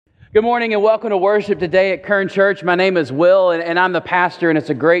Good morning and welcome to worship today at Kern Church. My name is Will and I'm the pastor, and it's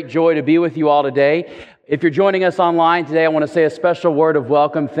a great joy to be with you all today. If you're joining us online today, I want to say a special word of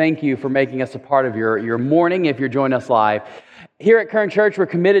welcome. Thank you for making us a part of your morning if you're joining us live. Here at Kern Church, we're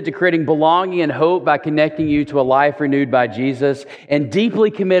committed to creating belonging and hope by connecting you to a life renewed by Jesus, and deeply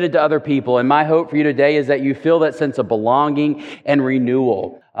committed to other people. And my hope for you today is that you feel that sense of belonging and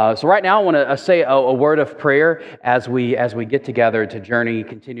renewal. So right now, I want to say a word of prayer as we get together to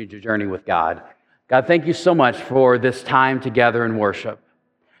continue to journey with God. God, thank you so much for this time together in worship,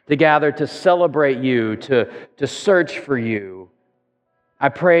 to gather to celebrate you, to search for you. I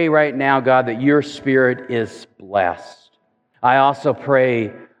pray right now, God, that your Spirit is blessed. I also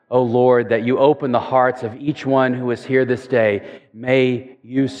pray, O Lord, that you open the hearts of each one who is here this day. May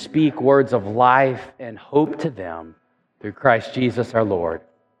you speak words of life and hope to them through Christ Jesus our Lord.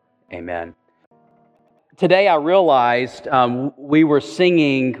 Amen. Today I realized we were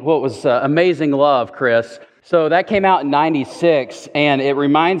singing what was Amazing Love, Chris. So that came out in 96, and it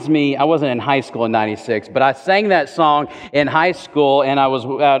reminds me, I wasn't in high school in 96, but I sang that song in high school, and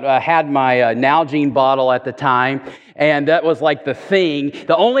I had my Nalgene bottle at the time, and that was like the thing.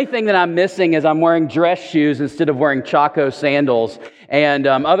 The only thing that I'm missing is I'm wearing dress shoes instead of wearing Chaco sandals. And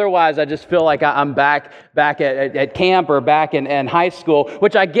otherwise, I just feel like I'm back at camp or back in high school,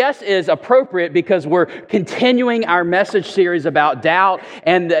 which I guess is appropriate because we're continuing our message series about doubt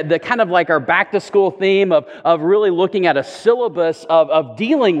and the kind of like our back-to-school theme of really looking at a syllabus of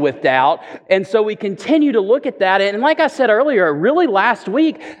dealing with doubt. And so we continue to look at that. And like I said earlier, really last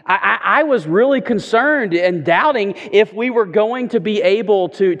week, I was really concerned and doubting if we were going to be able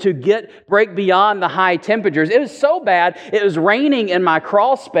to break beyond the high temperatures. It was so bad, it was raining in my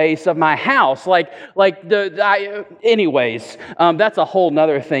crawl space of my house. Anyways, that's a whole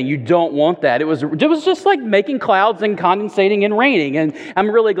nother thing. You don't want that. It was just like making clouds and condensating and raining. And I'm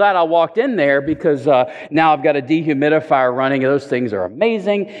really glad I walked in there because now I've got a dehumidifier running. Those things are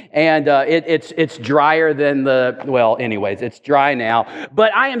amazing. And it's drier than it's dry now.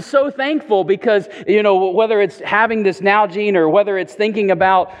 But I am so thankful because, whether it's having this Nalgene or whether it's thinking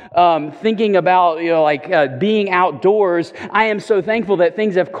about being outdoors, I am so thankful that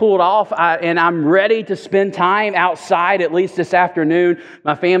things have cooled off, and I'm ready to spend time outside, at least this afternoon.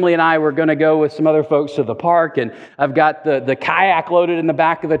 My family and I were going to go with some other folks to the park, and I've got the kayak loaded in the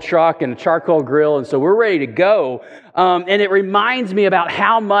back of the truck and a charcoal grill, and so we're ready to go. And it reminds me about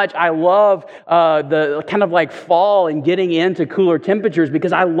how much I love the kind of like fall and getting into cooler temperatures,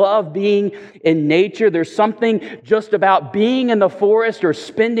 because I love being in nature. There's something just about being in the forest or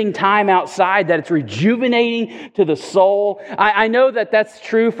spending time outside that it's rejuvenating to the soul. I know that that's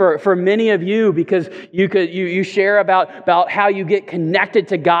true for many of you, because you share about how you get connected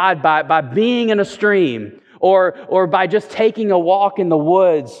to God by being in a stream or by just taking a walk in the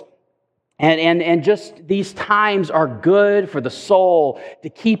woods. And just these times are good for the soul to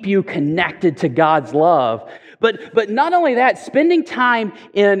keep you connected to God's love. But not only that, spending time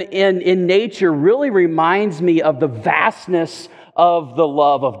in nature really reminds me of the vastness of the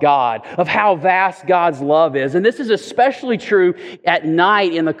love of God, of how vast God's love is. And this is especially true at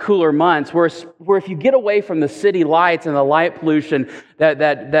night in the cooler months, where if you get away from the city lights and the light pollution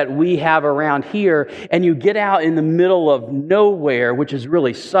that we have around here, and you get out in the middle of nowhere, which is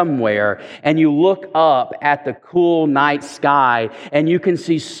really somewhere, and you look up at the cool night sky, and you can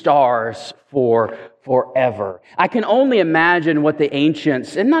see stars forever. I can only imagine what the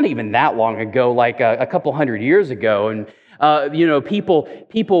ancients, and not even that long ago, like a couple hundred years ago, and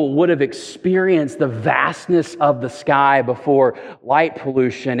people would have experienced the vastness of the sky before light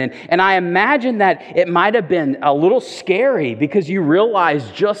pollution. And I imagine that it might have been a little scary, because you realize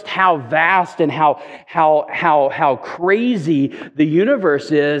just how vast and how crazy the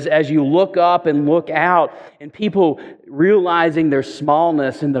universe is as you look up and look out, and people realizing their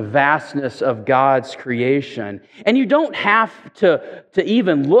smallness and the vastness of God's creation. And you don't have to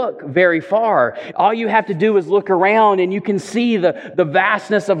even look very far. All you have to do is look around, and you can see the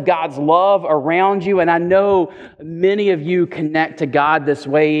vastness of God's love around you. And I know many of you connect to God this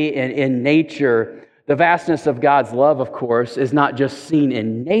way in nature. The vastness of God's love, of course, is not just seen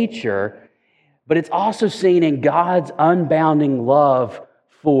in nature, but it's also seen in God's unbounding love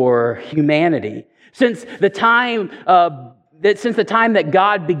for humanity. Since the time that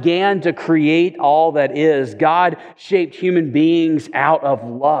God began to create all that is, God shaped human beings out of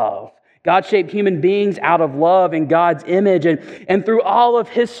love. God shaped human beings out of love in God's image. And through all of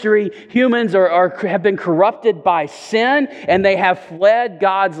history, humans have been corrupted by sin, and they have fled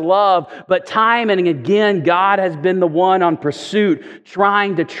God's love. But time and again, God has been the one on pursuit,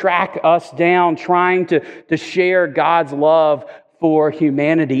 trying to track us down, trying to share God's love for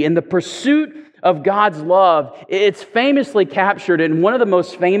humanity. In the pursuit of God's love, it's famously captured in one of the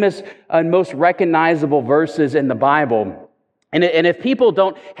most famous and most recognizable verses in the Bible. And if people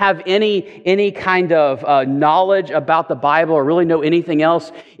don't have any kind of knowledge about the Bible or really know anything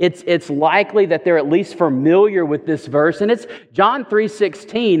else, it's likely that they're at least familiar with this verse. And it's John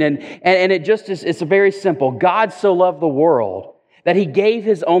 3:16, and it just is, it's very simple. God so loved the world that He gave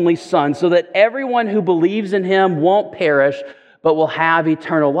His only Son so that everyone who believes in Him won't perish but will have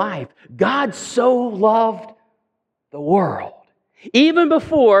eternal life. God so loved the world. Even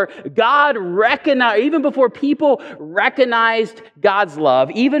before people recognized God's love,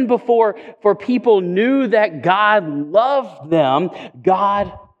 even before people knew that God loved them,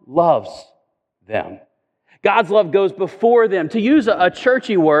 God loves them. God's love goes before them. To use a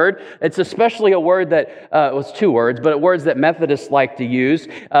churchy word, it's especially a word that, it was two words, but words that Methodists like to use.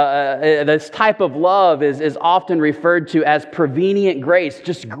 This type of love is often referred to as prevenient grace.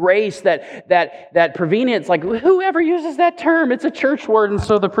 Just grace that prevenient, like whoever uses that term, it's a church word, and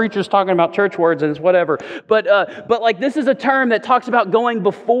so the preacher's talking about church words and it's whatever. But like this is a term that talks about going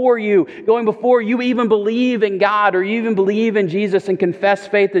before you even believe in God or you even believe in Jesus and confess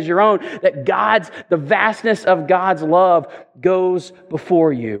faith as your own, that the vastness of God's love goes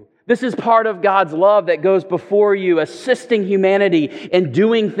before you. This is part of God's love that goes before you, assisting humanity in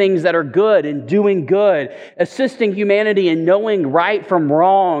doing things that are good and doing good, assisting humanity in knowing right from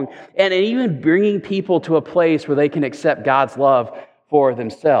wrong, and even bringing people to a place where they can accept God's love for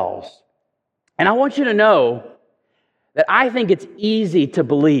themselves. And I want you to know that I think it's easy to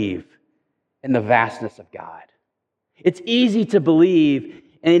believe in the vastness of God. It's easy to believe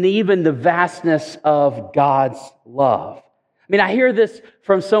and even the vastness of God's love. I mean, I hear this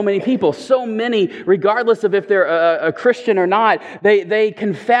from so many people. So many, regardless of if they're a Christian or not, they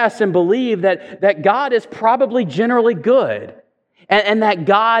confess and believe that God is probably generally good and that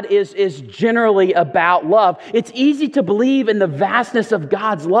God is generally about love. It's easy to believe in the vastness of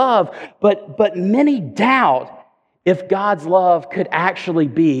God's love, but many doubt if God's love could actually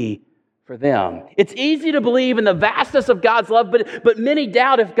be for them. It's easy to believe in the vastness of God's love, but many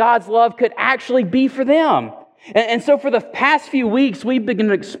doubt if God's love could actually be for them. And so for the past few weeks, we've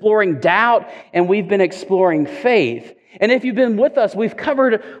been exploring doubt and we've been exploring faith. And if you've been with us, we've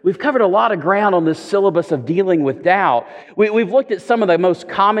covered a lot of ground on this syllabus of dealing with doubt. We've looked at some of the most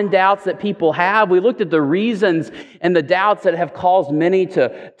common doubts that people have. We looked at the reasons and the doubts that have caused many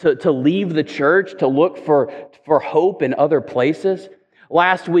to leave the church, to look for hope in other places.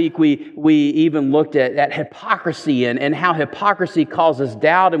 Last week, we even looked at hypocrisy and how hypocrisy causes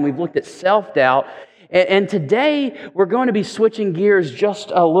doubt, and we've looked at self-doubt. And today, we're going to be switching gears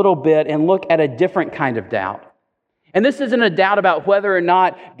just a little bit and look at a different kind of doubt. And this isn't a doubt about whether or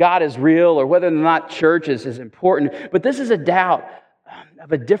not God is real or whether or not church is important, but this is a doubt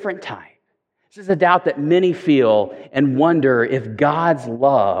of a different type. This is a doubt that many feel and wonder if God's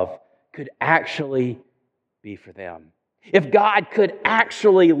love could actually be for them. If God could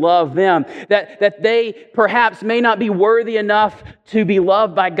actually love them, that they perhaps may not be worthy enough to be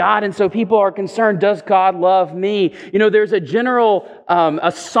loved by God, and so people are concerned, does God love me? You know, there's a general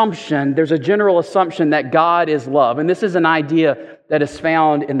assumption that God is love, and this is an idea that is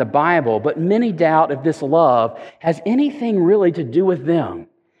found in the Bible, but many doubt if this love has anything really to do with them,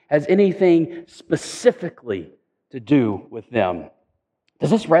 has anything specifically to do with them. Does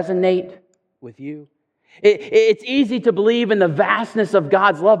this resonate with you? It's easy to believe in the vastness of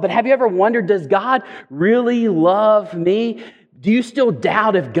God's love, but have you ever wondered, does God really love me? Do you still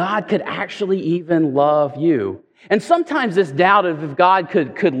doubt if God could actually even love you? And sometimes this doubt of if God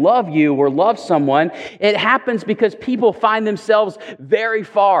could love you or love someone, it happens because people find themselves very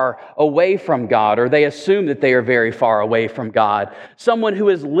far away from God, or they assume that they are very far away from God. Someone who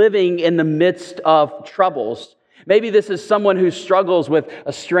is living in the midst of troubles. Maybe this is someone who struggles with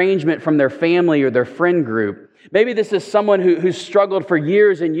estrangement from their family or their friend group. Maybe this is someone who's struggled for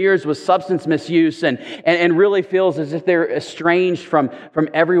years and years with substance misuse and really feels as if they're estranged from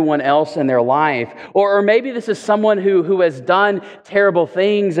everyone else in their life. Or maybe this is someone who has done terrible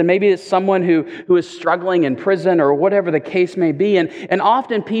things, and maybe it's someone who is struggling in prison or whatever the case may be. And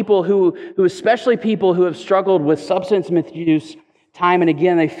often people especially people who have struggled with substance misuse time and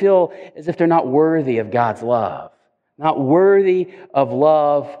again, they feel as if they're not worthy of God's love, not worthy of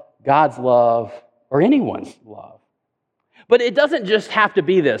love, God's love, or anyone's love. But it doesn't just have to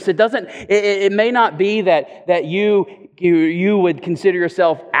be this. It may not be that you would consider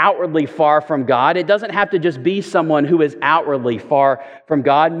yourself outwardly far from God. It doesn't have to just be someone who is outwardly far from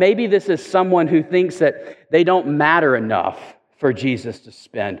God. Maybe this is someone who thinks that they don't matter enough for Jesus to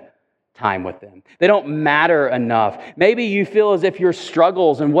spend time with them. They don't matter enough. Maybe you feel as if your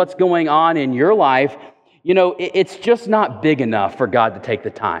struggles and what's going on in your life, it's just not big enough for God to take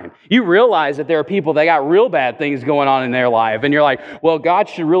the time. You realize that there are people that got real bad things going on in their life, and you're like, well, God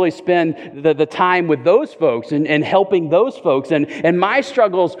should really spend the time with those folks and helping those folks. And my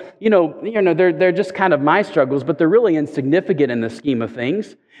struggles, they're just kind of my struggles, but they're really insignificant in the scheme of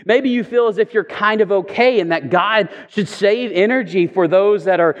things. Maybe you feel as if you're kind of okay and that God should save energy for those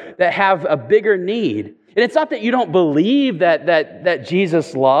that have a bigger need. And it's not that you don't believe that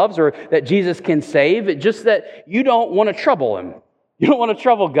Jesus loves or that Jesus can save. It's just that you don't want to trouble Him. You don't want to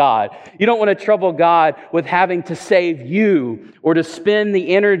trouble God. You don't want to trouble God with having to save you or to spend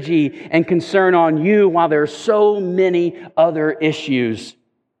the energy and concern on you while there are so many other issues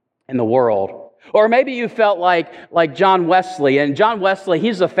in the world. Or maybe you felt like John Wesley. And John Wesley,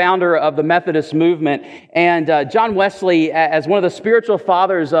 he's the founder of the Methodist movement. And John Wesley, as one of the spiritual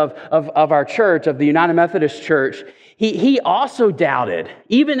fathers of our church, of the United Methodist Church, he also doubted,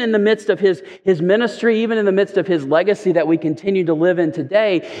 even in the midst of his ministry, even in the midst of his legacy that we continue to live in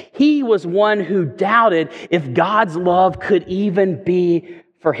today, he was one who doubted if God's love could even be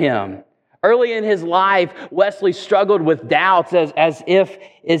for him. Early in his life, Wesley struggled with doubts as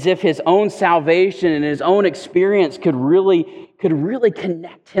if his own salvation and his own experience could really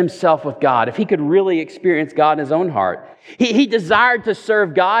connect himself with God, if he could really experience God in his own heart. He desired to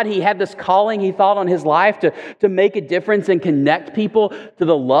serve God. He had this calling, he thought, on his life to make a difference and connect people to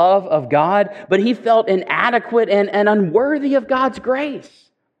the love of God, but he felt inadequate and unworthy of God's grace.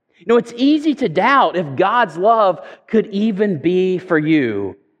 It's easy to doubt if God's love could even be for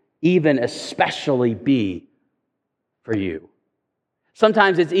you, even especially be for you.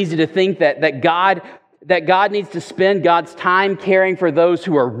 Sometimes it's easy to think that God needs to spend God's time caring for those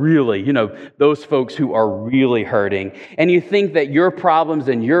who are really, those folks who are really hurting. And you think that your problems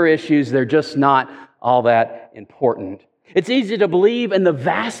and your issues, they're just not all that important. It's easy to believe in the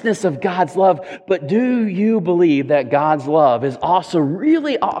vastness of God's love, but do you believe that God's love is also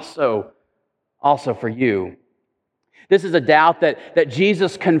for you? This is a doubt that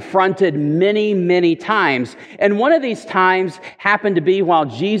Jesus confronted many, many times. And one of these times happened to be while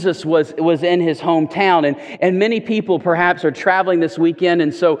Jesus was in his hometown. And many people perhaps are traveling this weekend,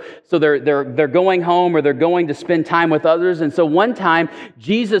 and so they're going home or they're going to spend time with others. And so one time,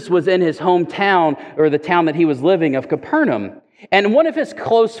 Jesus was in his hometown, or the town that he was living, of Capernaum. And one of his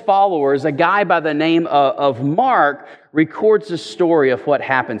close followers, a guy by the name of Mark, records the story of what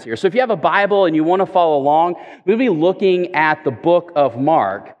happens here. So if you have a Bible and you want to follow along, we'll be looking at the book of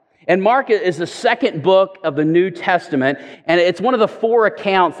Mark. And Mark is the second book of the New Testament, and it's one of the 4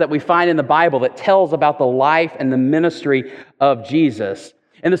 accounts that we find in the Bible that tells about the life and the ministry of Jesus.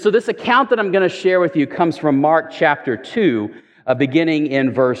 And so this account that I'm going to share with you comes from Mark chapter 2, beginning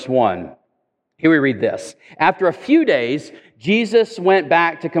in verse 1. Here we read this. After a few days, Jesus went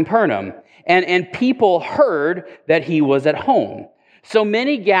back to Capernaum, and people heard that he was at home. So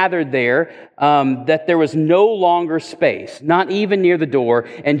many gathered there that there was no longer space, not even near the door,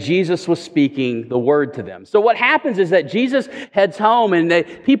 and Jesus was speaking the word to them. So what happens is that Jesus heads home, and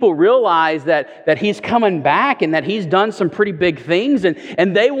people realize that he's coming back and that he's done some pretty big things,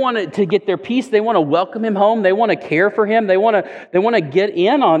 and they want to get their peace. They want to welcome him home. They want to care for him. They want to get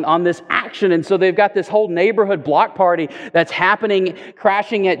in on this action. And so they've got this whole neighborhood block party that's happening,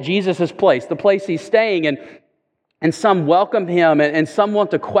 crashing at Jesus' place, the place he's staying. And some welcome him, and some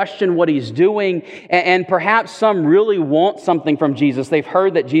want to question what he's doing, and perhaps some really want something from Jesus. They've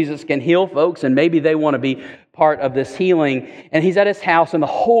heard that Jesus can heal folks, and maybe they want to be part of this healing. And he's at his house, and the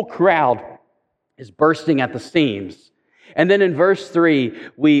whole crowd is bursting at the seams. And then in verse 3,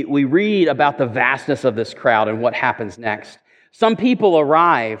 we read about the vastness of this crowd and what happens next. Some people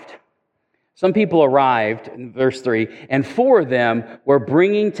arrived, in verse 3, and 4 of them were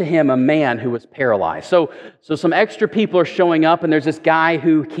bringing to him a man who was paralyzed. So some extra people are showing up, and there's this guy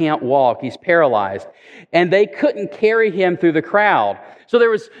who can't walk. He's paralyzed. And they couldn't carry him through the crowd. So there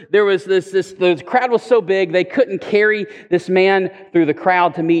was the crowd was so big, they couldn't carry this man through the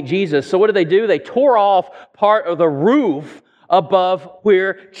crowd to meet Jesus. So what did? They tore off part of the roof above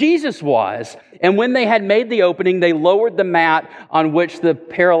where Jesus was. And when they had made the opening, they lowered the mat on which the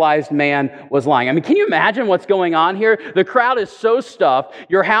paralyzed man was lying. I mean, can you imagine what's going on here? The crowd is so stuffed.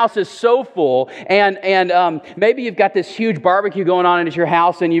 Your house is so full. And maybe you've got this huge barbecue going on at your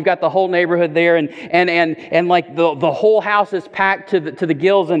house, and you've got the whole neighborhood there, and like the whole house is packed to the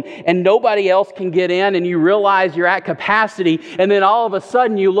gills, and nobody else can get in, and you realize you're at capacity, and then all of a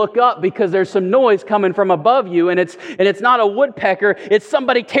sudden you look up because there's some noise coming from above you, and it's not a woodpecker, it's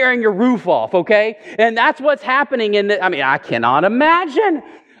somebody tearing your roof off, okay? And that's what's happening I cannot imagine.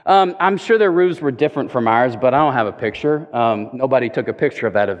 I'm sure their roofs were different from ours, but I don't have a picture. Nobody took a picture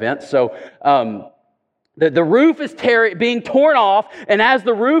of that event. So the roof is being torn off, and as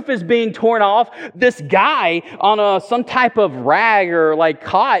the roof is being torn off, this guy on some type of rag or like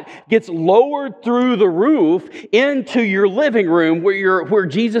cot gets lowered through the roof into your living room where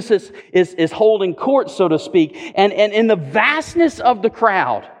Jesus is holding court, so to speak. And in the vastness of the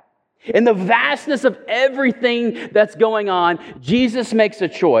crowd, in the vastness of everything that's going on, Jesus makes a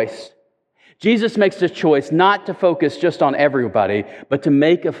choice. Jesus makes a choice not to focus just on everybody, but to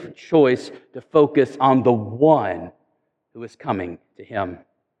make a choice to focus on the one who is coming to him.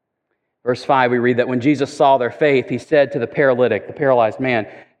 Verse 5, we read that when Jesus saw their faith, he said to the paralytic, the paralyzed man,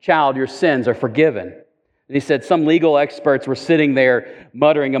 "Child, your sins are forgiven." And he said some legal experts were sitting there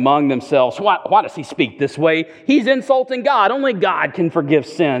muttering among themselves, why does he speak this way? He's insulting God. Only God can forgive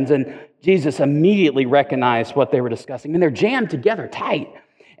sins. And Jesus immediately recognized what they were discussing. And they're jammed together tight.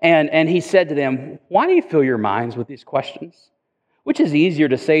 And he said to them, "Why do you fill your minds with these questions? Which is easier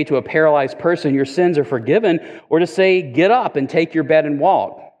to say to a paralyzed person, 'Your sins are forgiven,' or to say, 'Get up and take your bed and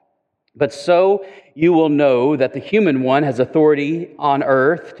walk'? But so you will know that the human one has authority on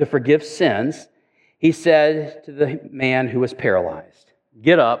earth to forgive sins." He said to the man who was paralyzed,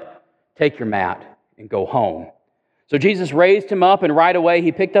 "Get up, take your mat, and go home." So Jesus raised him up, and right away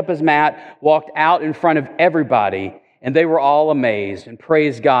he picked up his mat, walked out in front of everybody, and they were all amazed and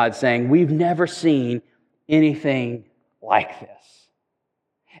praised God, saying, "We've never seen anything like this."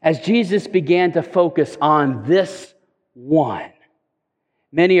 As Jesus began to focus on this one,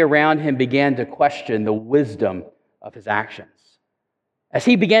 many around him began to question the wisdom of his actions. As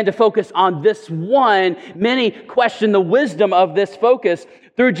he began to focus on this one, many questioned the wisdom of this focus.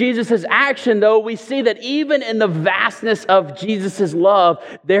 Through Jesus' action, though, we see that even in the vastness of Jesus' love,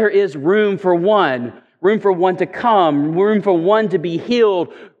 there is room for one to come, room for one to be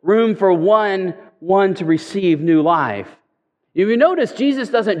healed, room for one to receive new life. If you notice, Jesus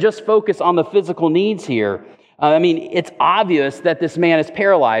doesn't just focus on the physical needs here. It's obvious that this man is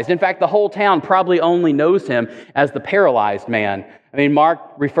paralyzed. In fact, the whole town probably only knows him as the paralyzed man. Mark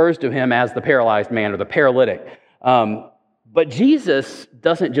refers to him as the paralyzed man or the paralytic. But Jesus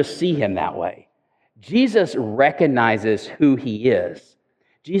doesn't just see him that way. Jesus recognizes who he is.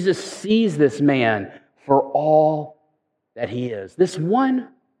 Jesus sees this man for all that he is. This one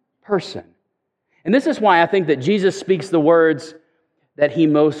person. And this is why I think that Jesus speaks the words that he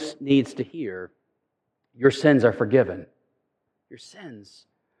most needs to hear. Your sins are forgiven. Your sins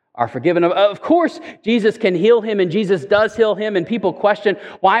are forgiven. Of course, Jesus can heal him, and Jesus does heal him, and people question,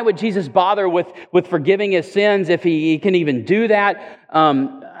 why would Jesus bother with forgiving his sins if he can even do that?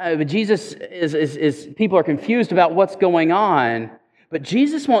 Jesus people are confused about what's going on, but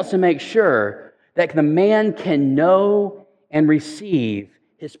Jesus wants to make sure that the man can know and receive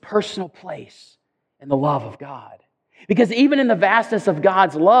his personal place in the love of God. Because even in the vastness of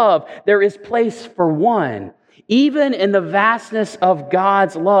God's love, there is place for one. Even in the vastness of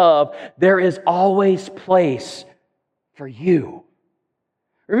God's love, there is always place for you.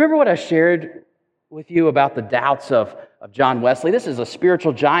 Remember what I shared with you about the doubts of John Wesley? This is a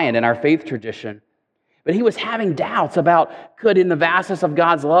spiritual giant in our faith tradition. But he was having doubts about, in the vastness of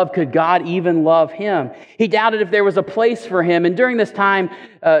God's love, could God even love him? He doubted if there was a place for him. And during this time,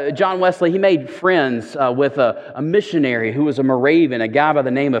 John Wesley, he made friends with a missionary who was a Moravian, a guy by the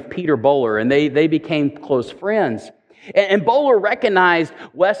name of Peter Bowler, and they became close friends. And Bowler recognized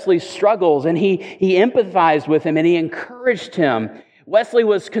Wesley's struggles, and he empathized with him, and he encouraged him. Wesley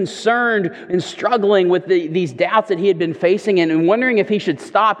was concerned and struggling with these doubts that he had been facing and wondering if he should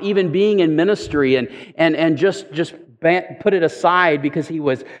stop even being in ministry and just put it aside because he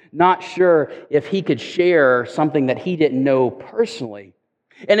was not sure if he could share something that he didn't know personally.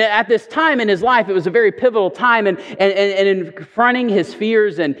 And at this time in his life, it was a very pivotal time, and in confronting his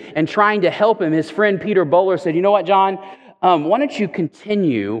fears and trying to help him, his friend Peter Bowler said, "You know what, John? Why don't you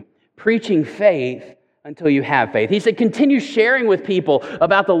continue preaching faith until you have faith?" He said, continue sharing with people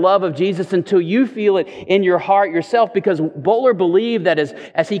about the love of Jesus until you feel it in your heart yourself, because Bowler believed that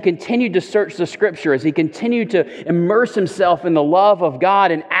as he continued to search the Scripture, as he continued to immerse himself in the love of God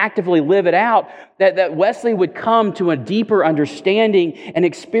and actively live it out, that Wesley would come to a deeper understanding and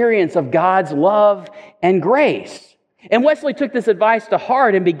experience of God's love and grace. And Wesley took this advice to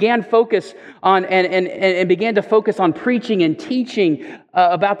heart and began focus on and began to focus on preaching and teaching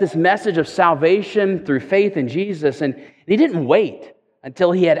about this message of salvation through faith in Jesus. And he didn't wait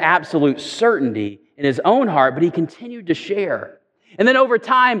until he had absolute certainty in his own heart, but he continued to share. And then over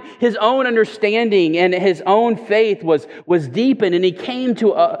time, his own understanding and his own faith was deepened, and he came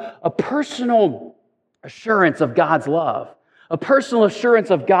to a personal assurance of God's love. A personal assurance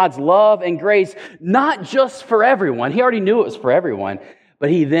of God's love and grace, not just for everyone. He already knew it was for everyone,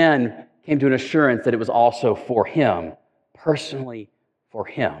 but he then came to an assurance that it was also for him, personally for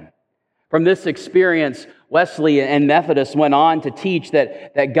him. From this experience, Wesley and Methodists went on to teach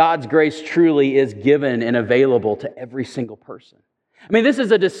that God's grace truly is given and available to every single person. I mean, this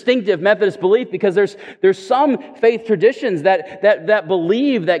is a distinctive Methodist belief because there's some faith traditions that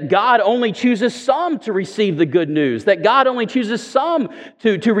believe that God only chooses some to receive the good news, that God only chooses some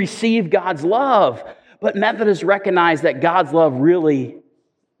to receive God's love. But Methodists recognize that God's love really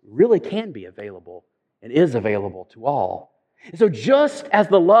can be available and is available to all. And so just as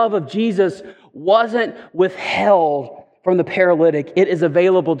the love of Jesus wasn't withheld from the paralytic, it is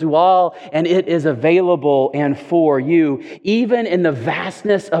available to all, and it is available and for you. Even in the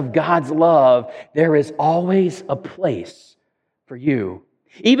vastness of God's love, there is always a place for you.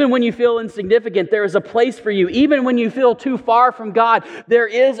 Even when you feel insignificant, there is a place for you. Even when you feel too far from God, there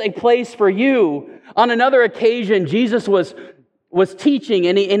is a place for you. On another occasion, Jesus was teaching,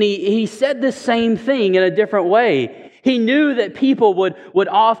 and he said the same thing in a different way. He knew that people would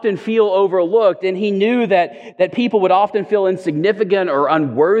often feel overlooked, and he knew that people would often feel insignificant or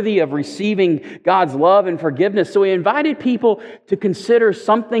unworthy of receiving God's love and forgiveness. So he invited people to consider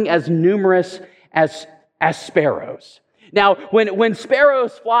something as numerous as sparrows. Now, when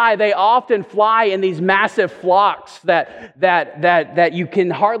sparrows fly, they often fly in these massive flocks that you can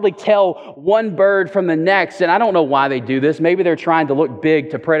hardly tell one bird from the next. And I don't know why they do this. Maybe they're trying to look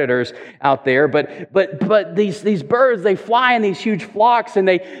big to predators out there. But these birds, they fly in these huge flocks, and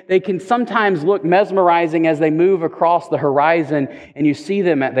they can sometimes look mesmerizing as they move across the horizon, and you see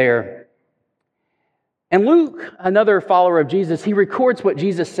them there. And Luke, another follower of Jesus, he records what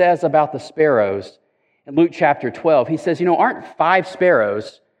Jesus says about the sparrows. In Luke chapter 12, he says, aren't 5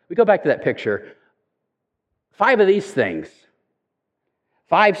 sparrows, we go back to that picture, 5 of these things,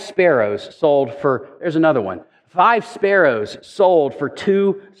 5 sparrows sold for, there's another one, 5 sparrows sold for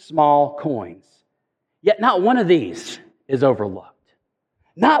 2 small coins. Yet not one of these is overlooked.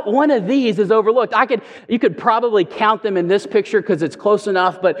 Not one of these is overlooked. You could probably count them in this picture because it's close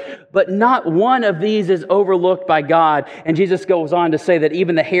enough, but not one of these is overlooked by God. And Jesus goes on to say that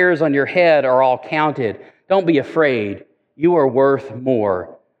even the hairs on your head are all counted. Don't be afraid. You are worth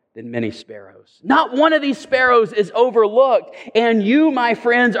more than many sparrows. Not one of these sparrows is overlooked. And you, my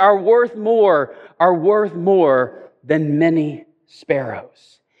friends, are worth more than many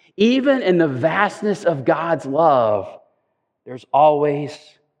sparrows. Even in the vastness of God's love, there's always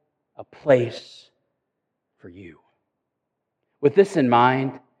a place for you. With this in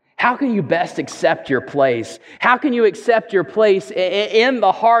mind, how can you best accept your place? How can you accept your place in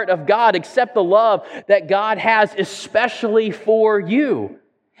the heart of God, accept the love that God has especially for you?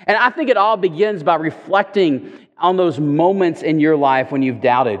 And I think it all begins by reflecting on those moments in your life when you've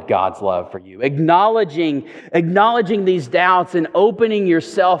doubted God's love for you. Acknowledging these doubts and opening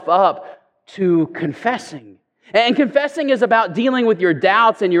yourself up to confessing. And confessing is about dealing with your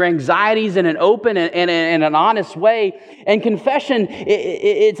doubts and your anxieties in an open and an honest way. And confession,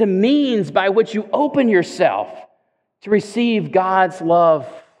 it's a means by which you open yourself to receive God's love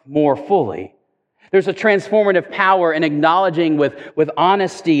more fully. There's a transformative power in acknowledging with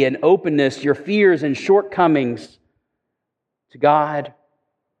honesty and openness your fears and shortcomings to God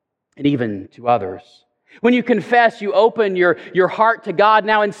and even to others. When you confess, you open your heart to God.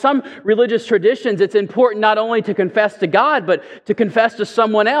 Now, in some religious traditions, it's important not only to confess to God, but to confess to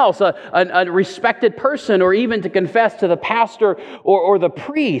someone else, a respected person, or even to confess to the pastor or the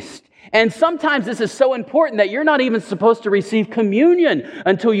priest. And sometimes this is so important that you're not even supposed to receive communion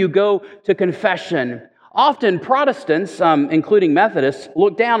until you go to confession. Often Protestants, including Methodists,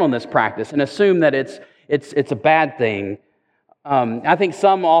 look down on this practice and assume that it's a bad thing. I think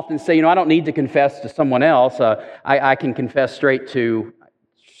some often say, I don't need to confess to someone else. I can confess straight to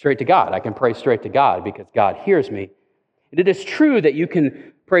God. I can pray straight to God because God hears me. And it is true that you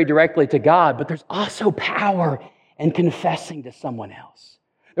can pray directly to God, but there's also power in confessing to someone else.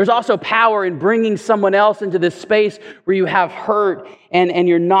 There's also power in bringing someone else into this space where you have hurt and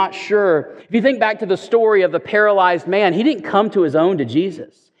you're not sure. If you think back to the story of the paralyzed man, he didn't come to his own, to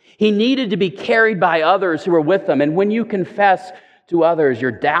Jesus. He needed to be carried by others who were with him. And when you confess to others your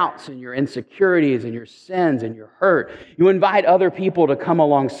doubts and your insecurities and your sins and your hurt, you invite other people to come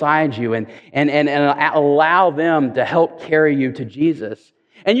alongside you and allow them to help carry you to Jesus.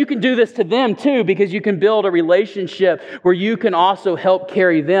 And you can do this to them too, because you can build a relationship where you can also help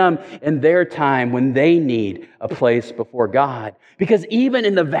carry them in their time when they need a place before God. Because even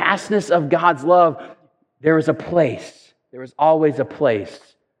in the vastness of God's love, there is a place. There is always a place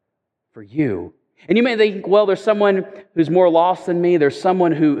for you. And you may think, well, there's someone who's more lost than me. There's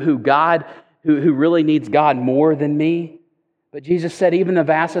someone who really needs God more than me. But Jesus said, even the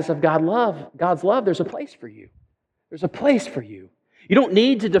vastness of God's love, there's a place for you. There's a place for you. You don't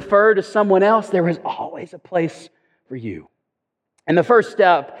need to defer to someone else. There is always a place for you. And the first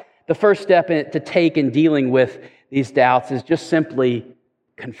step to take in dealing with these doubts is just simply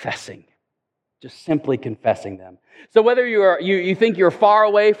confessing. Just simply confessing them. So whether you think you're far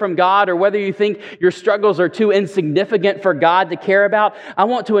away from God or whether you think your struggles are too insignificant for God to care about, I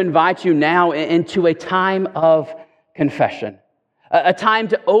want to invite you now into a time of confession. A time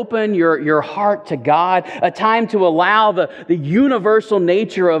to open your heart to God, a time to allow the universal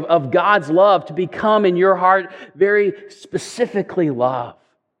nature of God's love to become in your heart very specifically love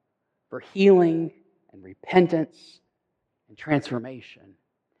for healing and repentance and transformation.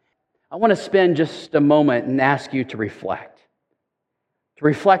 I want to spend just a moment and ask you to reflect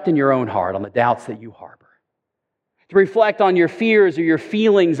in your own heart on the doubts that you harbor, to reflect on your fears or your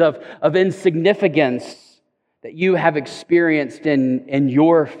feelings of insignificance that you have experienced in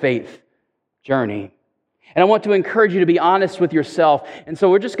your faith journey. And I want to encourage you to be honest with yourself. And so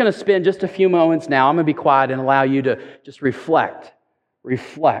we're just going to spend just a few moments now. I'm going to be quiet and allow you to just reflect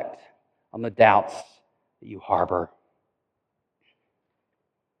on the doubts that you harbor.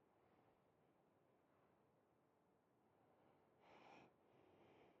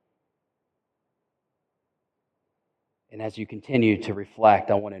 And as you continue to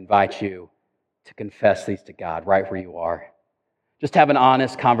reflect, I want to invite you to confess these to God right where you are. Just have an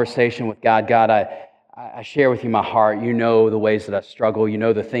honest conversation with God. God, I share with you my heart. You know the ways that I struggle. You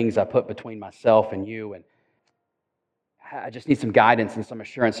know the things I put between myself and you. And I just need some guidance and some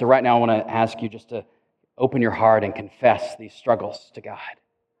assurance. So right now I want to ask you just to open your heart and confess these struggles to God.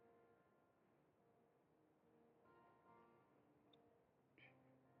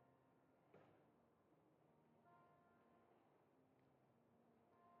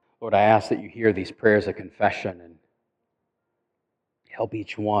 Lord, I ask that you hear these prayers of confession and help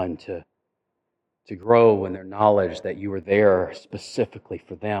each one to grow in their knowledge that you are there specifically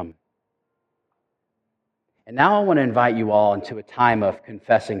for them. And now I want to invite you all into a time of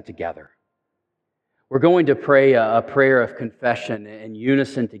confessing together. We're going to pray a prayer of confession in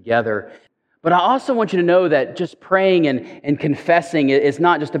unison together. But I also want you to know that just praying and confessing is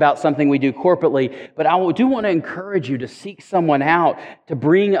not just about something we do corporately, but I do want to encourage you to seek someone out, to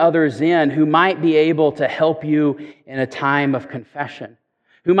bring others in who might be able to help you in a time of confession,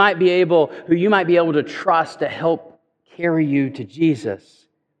 who you might be able to trust to help carry you to Jesus.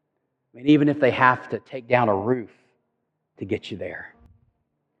 I mean, even if they have to take down a roof to get you there.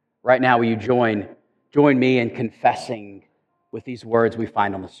 Right now, will you join me in confessing with these words we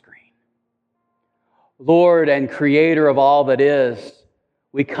find on the screen? Lord and Creator of all that is,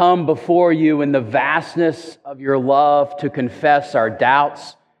 we come before you in the vastness of your love to confess our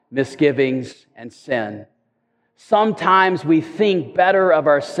doubts, misgivings, and sin. Sometimes we think better of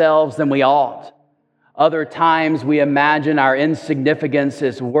ourselves than we ought. Other times we imagine our insignificance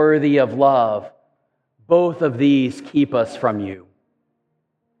is worthy of love. Both of these keep us from you.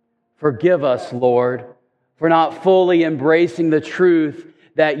 Forgive us, Lord, for not fully embracing the truth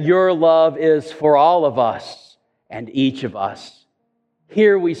that your love is for all of us and each of us.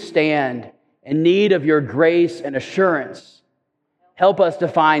 Here we stand in need of your grace and assurance. Help us to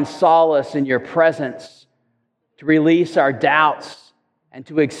find solace in your presence, to release our doubts, and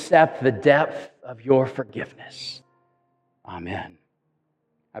to accept the depth of your forgiveness. Amen.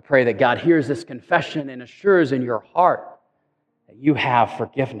 I pray that God hears this confession and assures in your heart that you have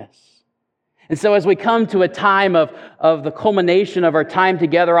forgiveness. And so as we come to a time of the culmination of our time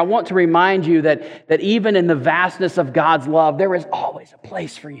together, I want to remind you that even in the vastness of God's love, there is always a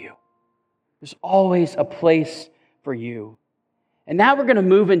place for you. There's always a place for you. And now we're going to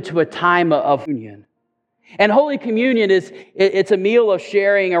move into a time of communion. And Holy Communion it's a meal of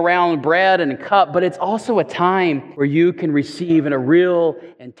sharing around bread and a cup, but it's also a time where you can receive in a real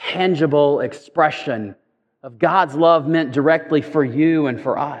and tangible expression of God's love meant directly for you and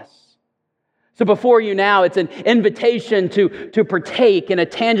for us. So before you now, it's an invitation to partake in a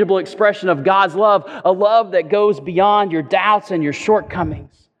tangible expression of God's love, a love that goes beyond your doubts and your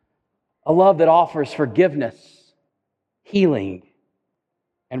shortcomings, a love that offers forgiveness, healing,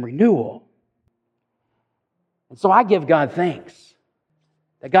 and renewal. And so I give God thanks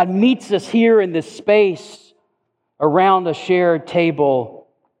that God meets us here in this space around a shared table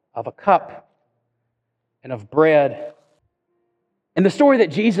of a cup and of bread. And the story that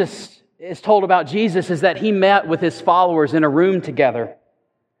Jesus is told about Jesus is that he met with his followers in a room together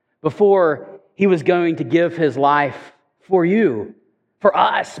before he was going to give his life for you, for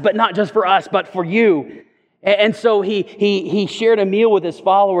us, but not just for us, but for you. And so he shared a meal with his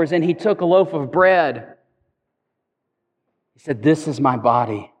followers, and he took a loaf of bread. He said, "This is my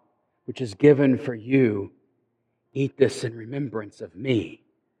body, which is given for you. Eat this in remembrance of me."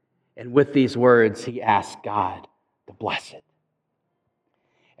 And with these words, he asked God to bless it.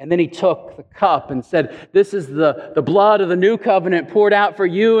 And then he took the cup and said, "This is the blood of the new covenant poured out for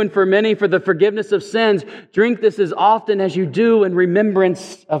you and for many for the forgiveness of sins. Drink this as often as you do in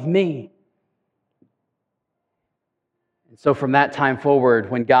remembrance of me." And so from that time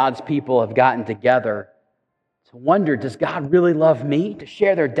forward, when God's people have gotten together to wonder, does God really love me? To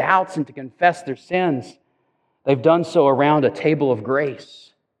share their doubts and to confess their sins, they've done so around a table of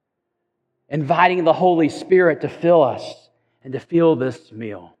grace, inviting the Holy Spirit to fill us and to fill this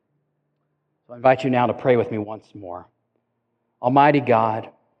meal. So I invite you now to pray with me once more. Almighty God,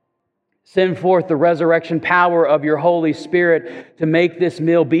 send forth the resurrection power of your Holy Spirit to make this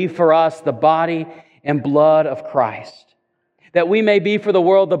meal be for us the body and blood of Christ, that we may be for the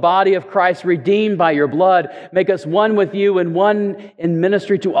world the body of Christ, redeemed by your blood. Make us one with you and one in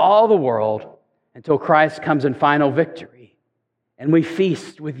ministry to all the world until Christ comes in final victory and we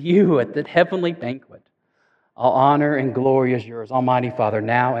feast with you at the heavenly banquet. All honor and glory is yours, Almighty Father,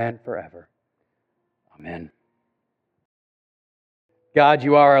 now and forever. Amen. God,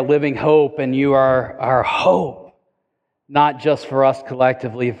 you are our living hope, and you are our hope, not just for us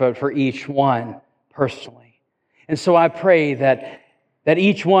collectively, but for each one personally. And so I pray that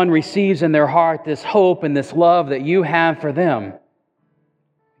each one receives in their heart this hope and this love that you have for them.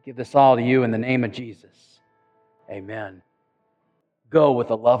 I give this all to you in the name of Jesus. Amen. Go with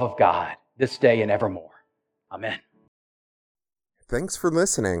the love of God this day and evermore. Amen. Thanks for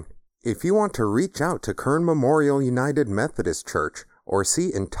listening. If you want to reach out to Kern Memorial United Methodist Church or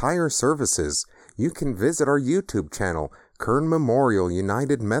see entire services, you can visit our YouTube channel, Kern Memorial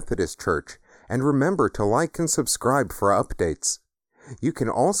United Methodist Church, and remember to like and subscribe for updates. You can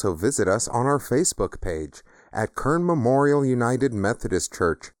also visit us on our Facebook page at Kern Memorial United Methodist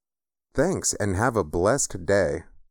Church. Thanks and have a blessed day.